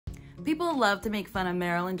People love to make fun of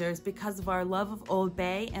Marylanders because of our love of Old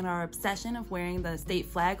Bay and our obsession of wearing the state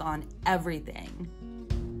flag on everything.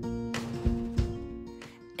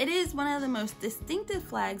 It is one of the most distinctive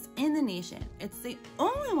flags in the nation. It's the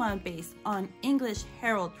only one based on English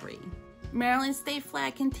heraldry. Maryland's state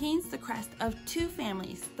flag contains the crest of two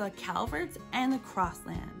families, the Calverts and the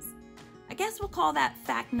Crosslands. I guess we'll call that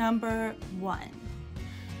fact number 1.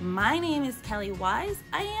 My name is Kelly Wise.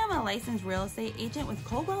 I am a licensed real estate agent with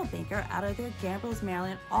Coldwell Banker out of their Gambrels,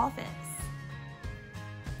 Maryland office.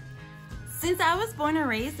 Since I was born and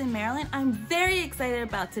raised in Maryland, I'm very excited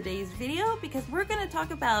about today's video because we're going to talk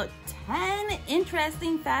about 10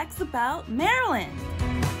 interesting facts about Maryland.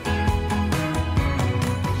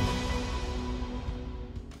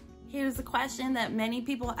 Here's a question that many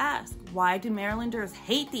people ask. Why do Marylanders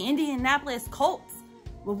hate the Indianapolis Colts?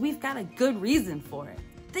 Well, we've got a good reason for it.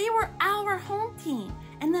 They were our home team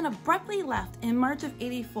and then abruptly left in March of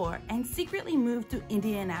 '84 and secretly moved to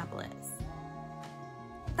Indianapolis.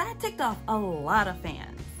 That ticked off a lot of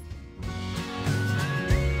fans.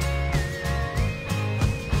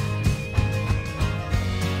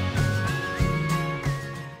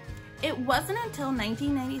 It wasn't until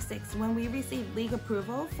 1996 when we received league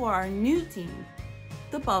approval for our new team,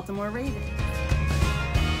 the Baltimore Ravens.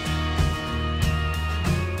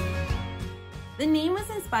 The name was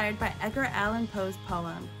inspired by Edgar Allan Poe's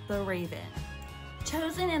poem, The Raven,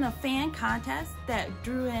 chosen in a fan contest that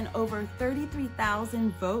drew in over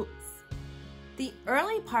 33,000 votes. The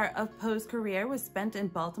early part of Poe's career was spent in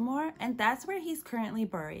Baltimore, and that's where he's currently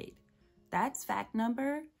buried. That's fact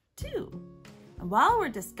number 2. And while we're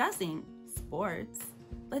discussing sports,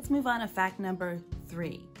 let's move on to fact number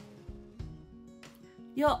 3.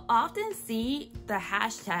 You'll often see the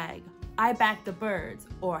hashtag I back the birds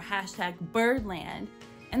or hashtag Birdland,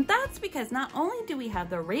 and that's because not only do we have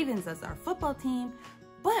the Ravens as our football team,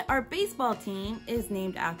 but our baseball team is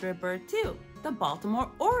named after a bird too, the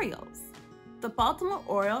Baltimore Orioles. The Baltimore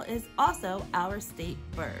Oriole is also our state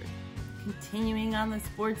bird. Continuing on the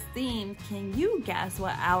sports theme, can you guess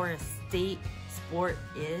what our state sport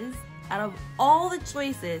is? Out of all the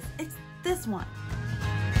choices, it's this one.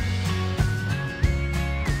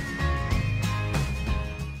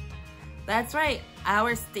 That's right,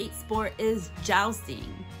 our state sport is jousting.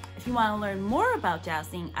 If you want to learn more about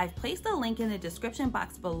jousting, I've placed a link in the description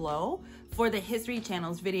box below for the History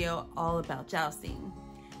Channel's video all about jousting.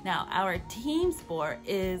 Now, our team sport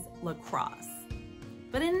is lacrosse.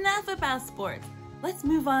 But enough about sports, let's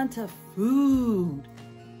move on to food.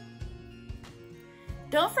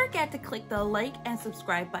 Don't forget to click the like and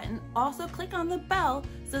subscribe button. Also click on the bell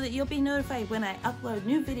so that you'll be notified when I upload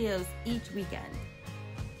new videos each weekend.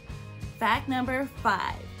 Fact number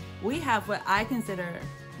 5, we have what I consider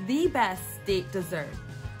the best state dessert.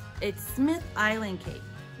 It's Smith Island cake,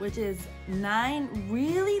 which is 9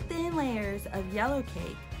 really thin layers of yellow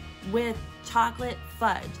cake with chocolate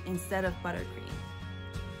fudge instead of buttercream.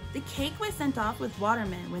 The cake was sent off with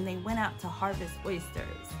watermen when they went out to harvest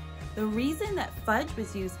oysters. The reason that fudge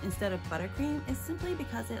was used instead of buttercream is simply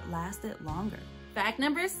because it lasted longer. Fact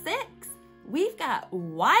number 6, we've got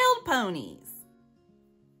wild ponies.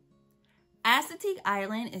 Assateague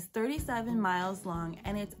Island is 37 miles long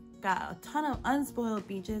and it's got a ton of unspoiled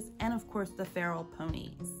beaches and of course the feral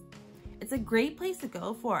ponies. It's a great place to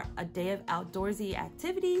go for a day of outdoorsy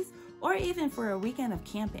activities or even for a weekend of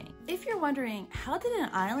camping. If you're wondering, how did an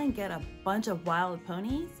island get a bunch of wild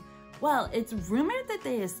ponies? Well, it's rumored that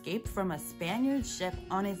they escaped from a Spaniard ship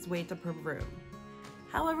on its way to Peru.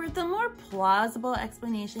 However, the more plausible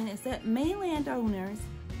explanation is that mainland owners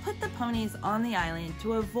put the ponies on the island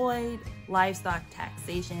to avoid livestock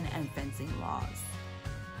taxation and fencing laws.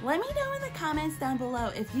 Let me know in the comments down below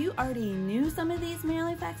if you already knew some of these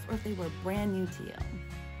Maryland facts or if they were brand new to you.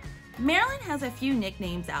 Maryland has a few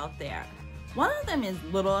nicknames out there. One of them is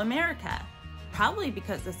Little America, probably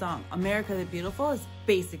because the song America the Beautiful is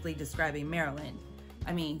basically describing Maryland.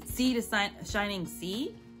 I mean, sea to shining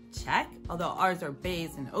sea, check, although ours are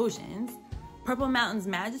bays and oceans. Purple Mountain's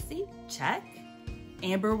Majesty, check.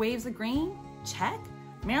 Amber Waves of Green, check.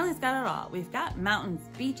 Maryland's got it all. We've got mountains,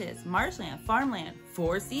 beaches, marshland, farmland,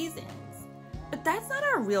 4 seasons. But that's not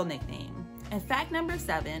our real nickname. In fact number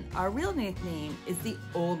 7, our real nickname is the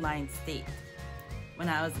Old Line State. When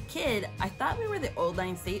I was a kid, I thought we were the Old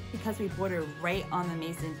Line State because we bordered right on the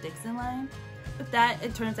Mason-Dixon line, but that,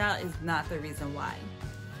 it turns out, is not the reason why.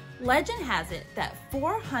 Legend has it that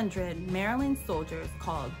 400 Maryland soldiers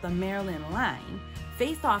called the Maryland Line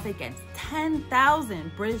faced off against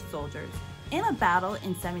 10,000 British soldiers in a battle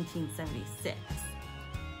in 1776.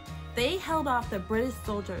 They held off the British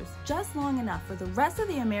soldiers just long enough for the rest of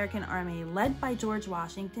the American army, led by George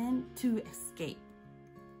Washington, to escape.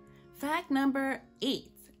 Fact number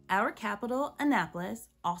 8. Our capital, Annapolis,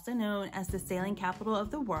 also known as the sailing capital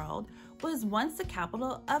of the world, was once the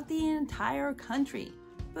capital of the entire country,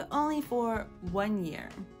 but only for 1 year.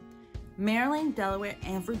 Maryland, Delaware,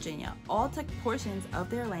 and Virginia all took portions of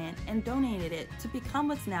their land and donated it to become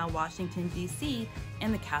what's now Washington, D.C.,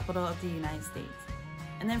 and the capital of the United States.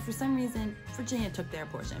 And then for some reason, Virginia took their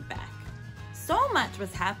portion back. So much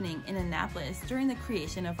was happening in Annapolis during the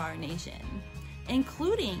creation of our nation,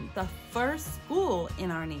 including the first school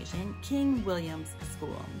in our nation, King William's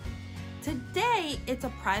School. Today, it's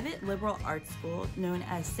a private liberal arts school known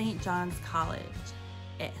as St. John's College.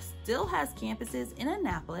 It still has campuses in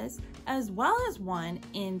Annapolis, as well as one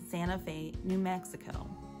in Santa Fe, New Mexico.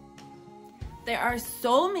 There are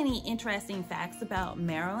so many interesting facts about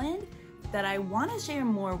Maryland that I want to share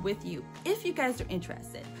more with you if you guys are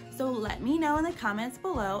interested. So let me know in the comments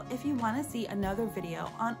below if you want to see another video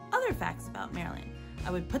on other facts about Maryland.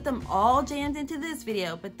 I would put them all jammed into this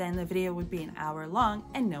video, but then the video would be an hour long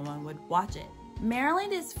and no one would watch it.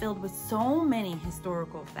 Maryland is filled with so many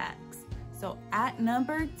historical facts. So at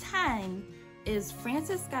number 10 is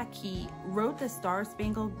Francis Scott Key wrote the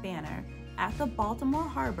Star-Spangled Banner at the Baltimore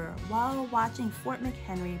Harbor while watching Fort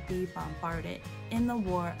McHenry be bombarded in the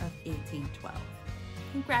War of 1812.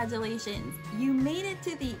 Congratulations, you made it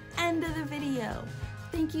to the end of the video.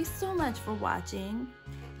 Thank you so much for watching.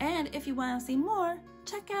 And if you want to see more,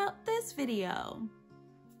 check out this video.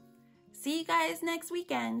 See you guys next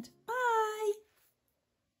weekend. Bye.